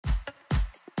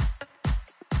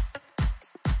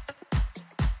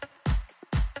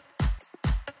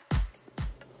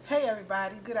Hey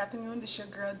everybody, good afternoon. This is your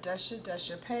girl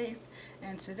Dessia Pace,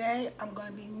 and today I'm going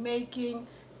to be making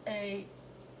a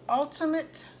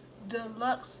ultimate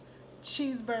deluxe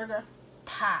cheeseburger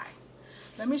pie.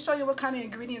 Let me show you what kind of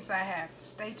ingredients I have.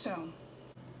 Stay tuned.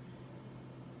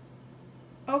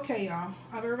 Okay y'all,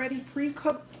 I've already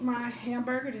pre-cooked my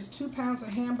hamburger. There's 2 pounds of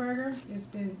hamburger. It's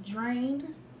been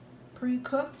drained,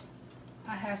 pre-cooked.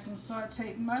 I have some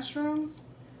sauteed mushrooms.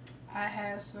 I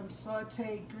have some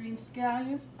sauteed green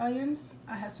scallions, onions.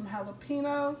 I have some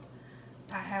jalapenos.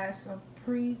 I have some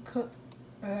pre-cooked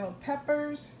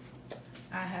peppers.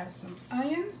 I have some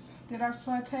onions that I've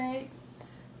sauteed.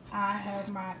 I have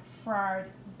my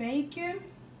fried bacon.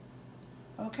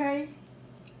 Okay.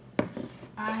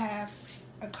 I have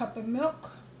a cup of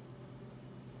milk.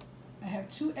 I have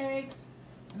 2 eggs.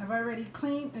 And I've already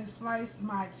cleaned and sliced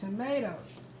my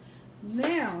tomatoes.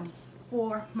 Now,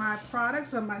 for my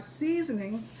products or my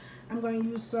seasonings, I'm going to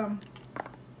use some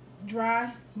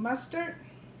dry mustard.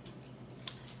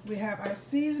 We have our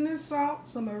seasoning salt,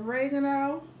 some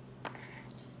oregano.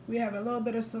 We have a little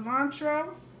bit of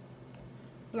cilantro,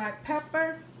 black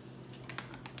pepper.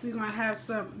 We're going to have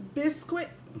some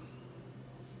biscuit.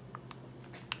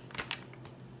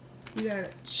 We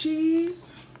got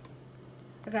cheese.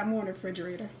 I got more in the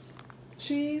refrigerator.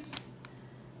 Cheese.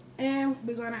 And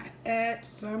we're going to add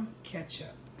some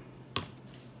ketchup.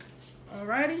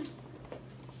 Alrighty?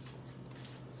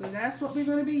 So that's what we're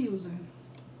going to be using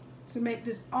to make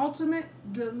this ultimate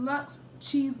deluxe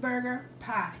cheeseburger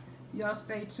pie. Y'all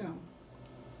stay tuned.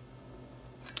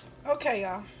 Okay,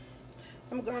 y'all.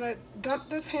 I'm going to dump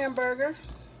this hamburger,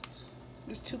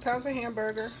 this 2 pounds of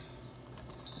hamburger,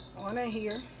 on in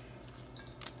here.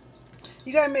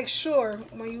 You got to make sure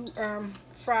when you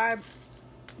fry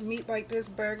meat like this,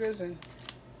 burgers and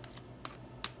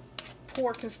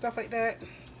pork and stuff like that,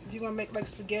 if you're gonna make like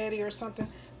spaghetti or something,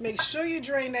 make sure you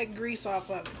drain that grease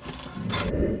off of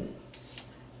it.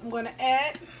 I'm gonna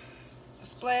add a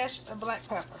splash of black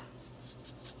pepper.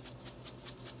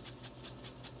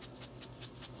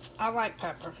 I like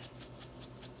pepper.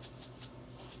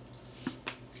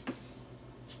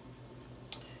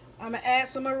 I'm gonna add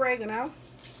some oregano.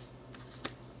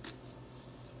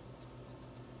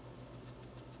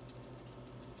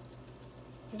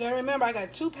 Now remember, I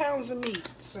got 2 pounds of meat,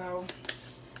 so,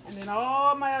 and then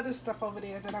all my other stuff over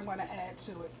there that I'm going to add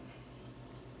to it.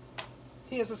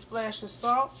 Here's a splash of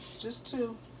salt, just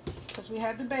 2, because we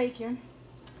had the bacon.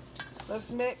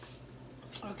 Let's mix,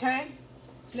 okay?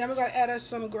 Now we're going to add us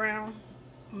some ground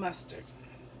mustard.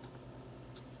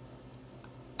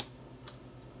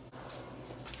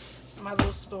 My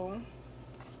little spoon.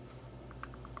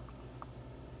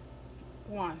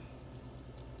 1.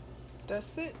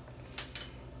 That's it.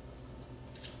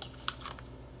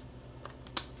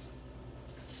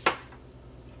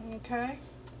 Okay,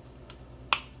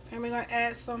 and we're going to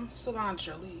add some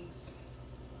cilantro leaves.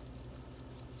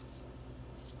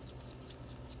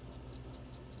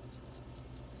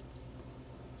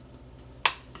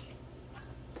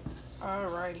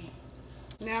 Alrighty,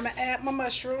 now I'm going to add my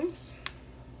mushrooms.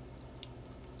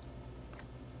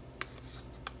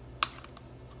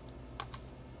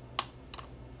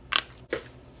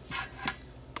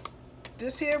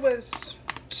 This here was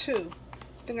 2.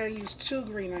 I think I used 2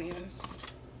 green onions.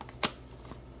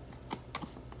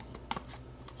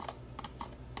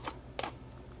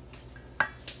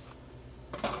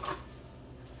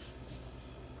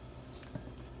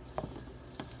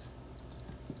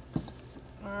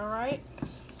 Alright,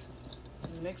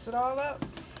 mix it all up.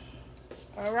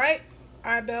 Alright,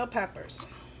 our bell peppers.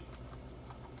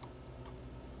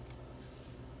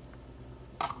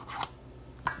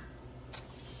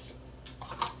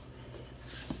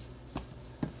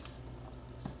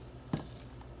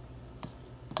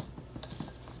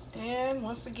 And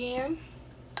once again,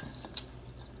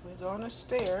 we're going to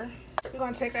stir. We're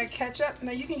going to take our ketchup.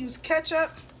 Now you can use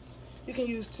ketchup, you can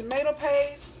use tomato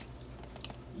paste,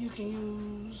 you can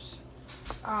use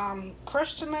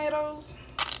crushed tomatoes.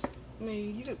 I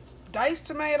mean, you could dice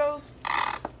tomatoes.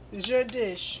 It's your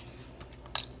dish.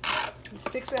 You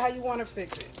fix it how you want to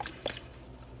fix it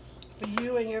for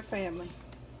you and your family.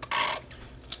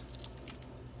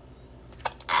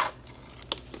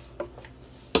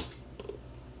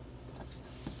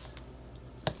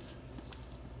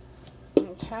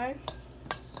 Okay.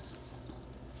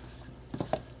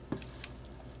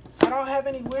 I don't have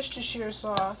any Worcestershire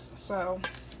sauce, so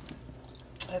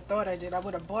I thought I did. I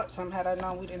would have bought some had I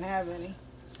known we didn't have any.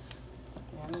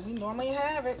 And we normally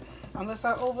have it, unless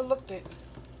I overlooked it.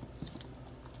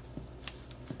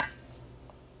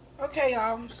 Okay,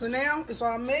 y'all. So now it's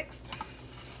all mixed.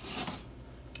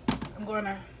 I'm going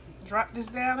to Drop this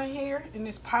down in here in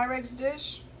this Pyrex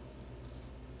dish.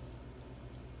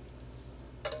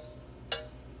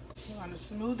 You want to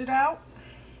smooth it out.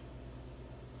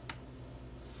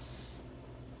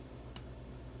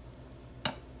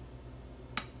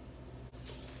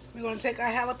 We're going to take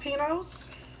our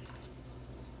jalapenos.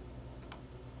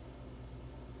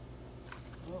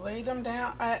 Lay them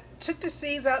down. I took the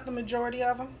seeds out, the majority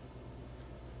of them.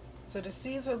 So the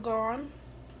seeds are gone.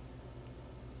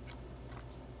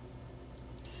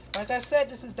 Like I said,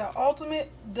 this is the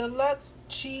ultimate deluxe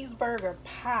cheeseburger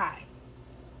pie.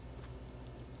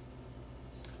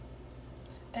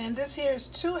 And this here is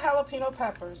 2 jalapeno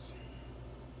peppers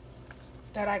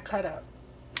that I cut up.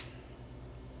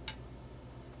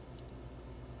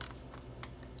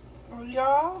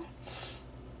 Y'all,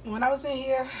 when I was in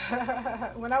here,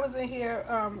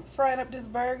 frying up this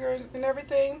burger and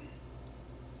everything,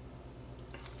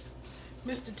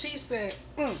 Mr. T said,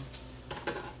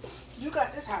 you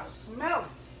got this house smelling.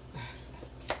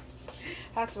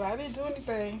 That's why I didn't do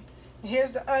anything. And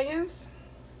here's the onions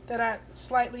that I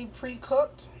slightly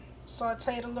pre-cooked,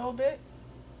 sauteed a little bit.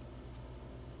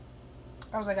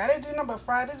 I was like, I didn't do nothing but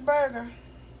fry this burger.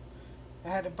 I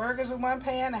had the burgers in one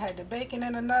pan, I had the bacon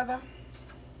in another.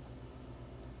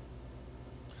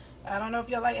 I don't know if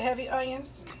y'all like heavy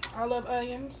onions. I love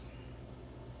onions.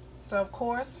 So of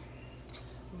course,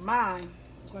 mine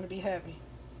is going to be heavy.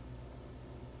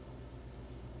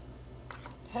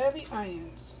 Heavy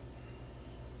onions.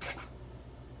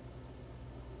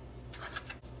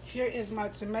 Here is my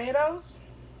tomatoes.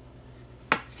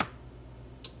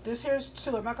 This here's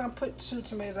 2. I'm not going to put 2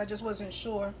 tomatoes. I just wasn't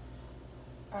sure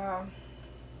how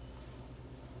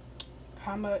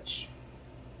much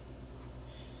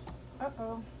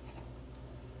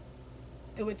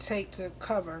it would take to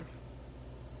cover.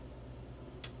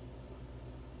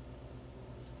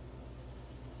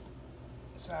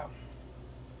 So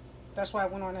that's why I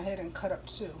went on ahead and cut up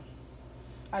 2.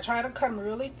 I try to cut them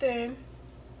really thin,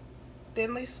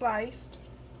 thinly sliced.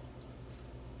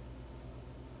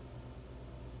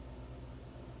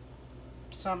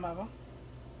 Some of them.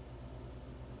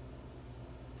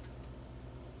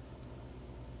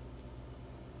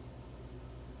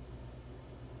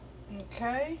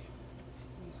 Okay.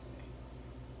 Let me see.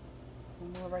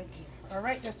 One more right there. All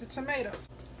right, that's the tomatoes.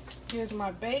 Here's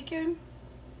my bacon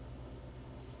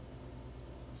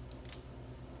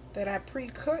that I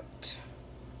pre-cooked.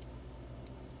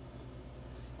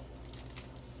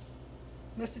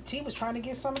 Mr. T was trying to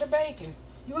get some of the bacon.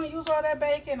 You want to use all that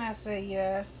bacon? I said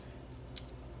yes.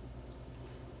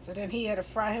 So then he had to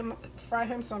fry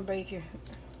him some bacon.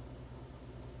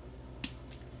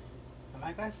 And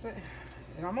like I said,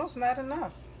 it's almost not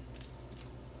enough.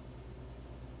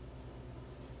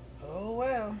 Oh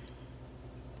well.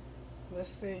 Let's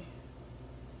see.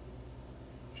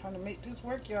 I'm trying to make this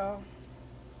work, y'all.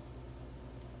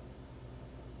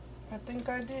 I think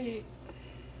I did.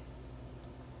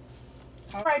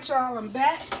 All right, y'all, I'm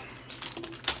back.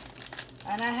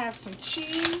 And I have some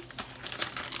cheese.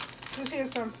 This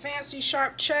here's some fancy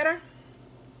sharp cheddar.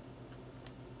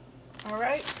 All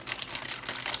right.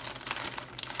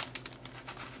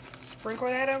 Sprinkle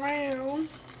that around.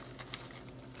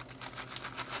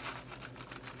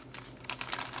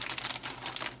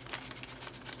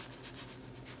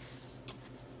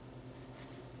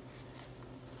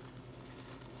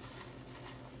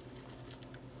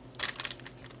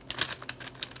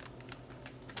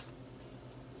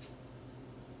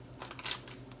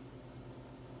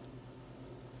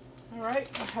 All right,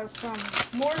 I have some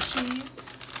more cheese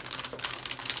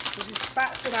for these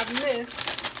spots that I've missed.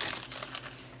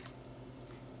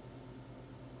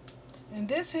 And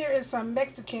this here is some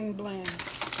Mexican blend.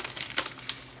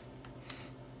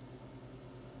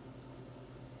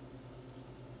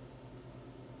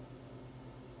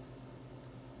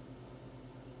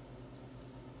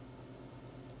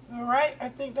 All right, I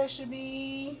think that should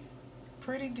be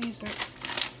pretty decent.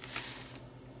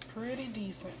 Pretty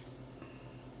decent.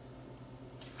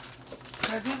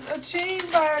 Because it's a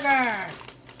cheeseburger.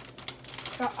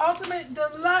 The ultimate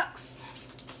deluxe.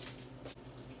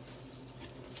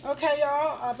 Okay,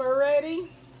 y'all, I've already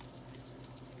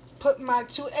put my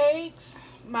 2 eggs,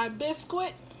 my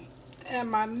biscuit,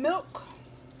 and my milk.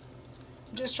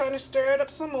 Just trying to stir it up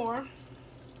some more.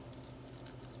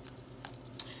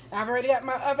 I've already got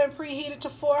my oven preheated to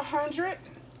 400.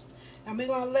 And we're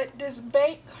going to let this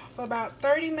bake for about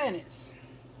 30 minutes.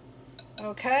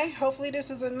 Okay, hopefully this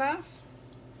is enough.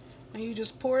 And you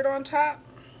just pour it on top.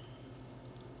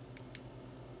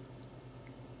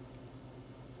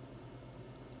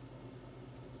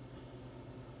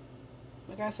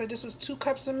 Like I said, this was 2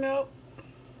 cups of milk.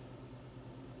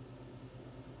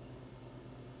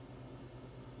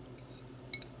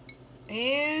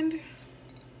 And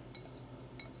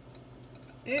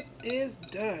it is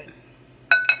done.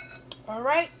 All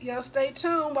right, y'all stay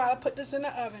tuned while I put this in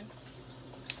the oven.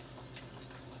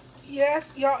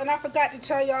 Yes, y'all, and I forgot to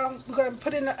tell y'all, we're going to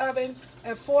put it in the oven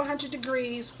at 400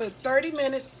 degrees for 30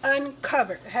 minutes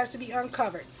uncovered. It has to be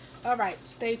uncovered. All right,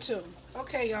 stay tuned.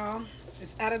 Okay, y'all,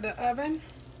 it's out of the oven.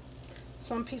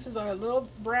 Some pieces are a little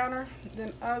browner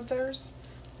than others.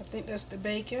 I think that's the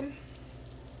bacon.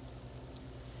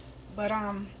 But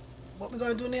what we're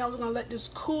going to do now, we're going to let this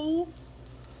cool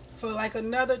for like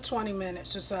another 20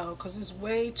 minutes or so because it's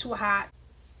way too hot.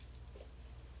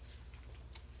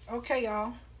 Okay,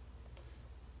 y'all.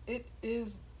 It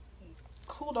is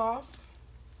cooled off.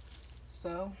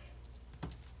 So, I'm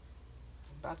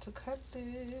about to cut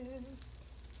this.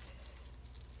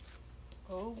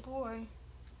 Oh boy.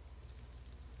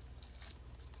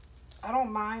 I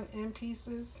don't mind in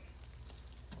pieces,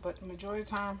 but the majority of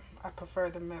the time I prefer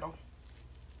the middle.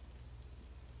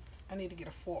 I need to get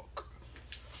a fork.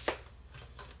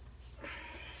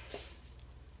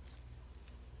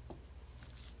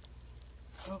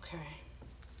 Okay.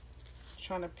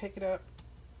 Trying to pick it up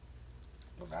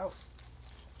without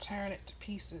tearing it to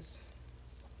pieces.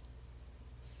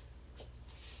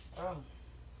 Oh,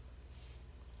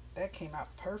 that came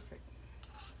out perfect.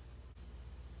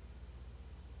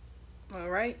 All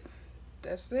right,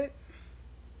 that's it.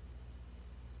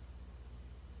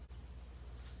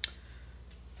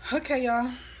 Okay,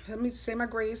 y'all, let me say my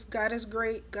grace. God is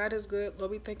great. God is good.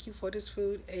 Lord, we thank you for this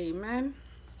food. Amen.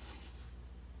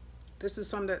 This is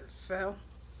something that fell.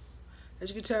 As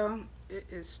you can tell, it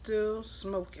is still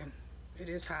smoking. It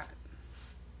is hot.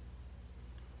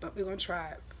 But we're going to try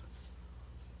it.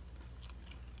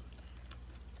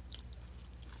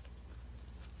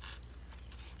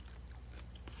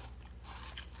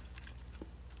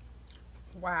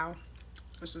 Wow.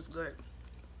 This is good.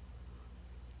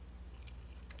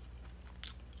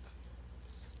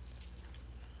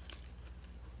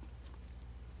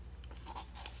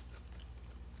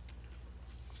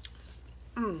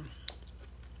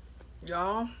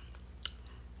 Y'all,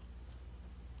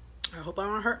 I hope I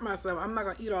don't hurt myself. I'm not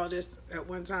going to eat all this at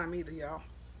one time either, y'all.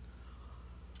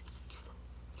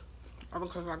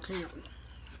 Because I can't.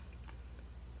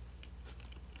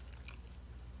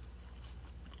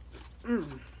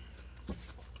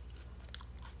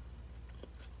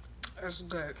 That's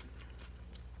good.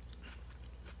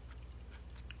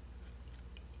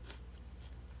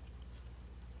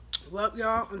 Well,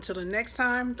 y'all, until the next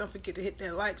time, don't forget to hit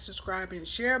that like, subscribe, and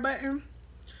share button.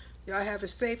 Y'all have a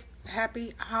safe,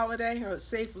 happy holiday or a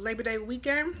safe Labor Day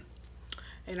weekend.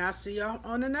 And I'll see y'all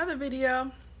on another video.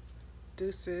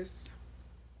 Deuces.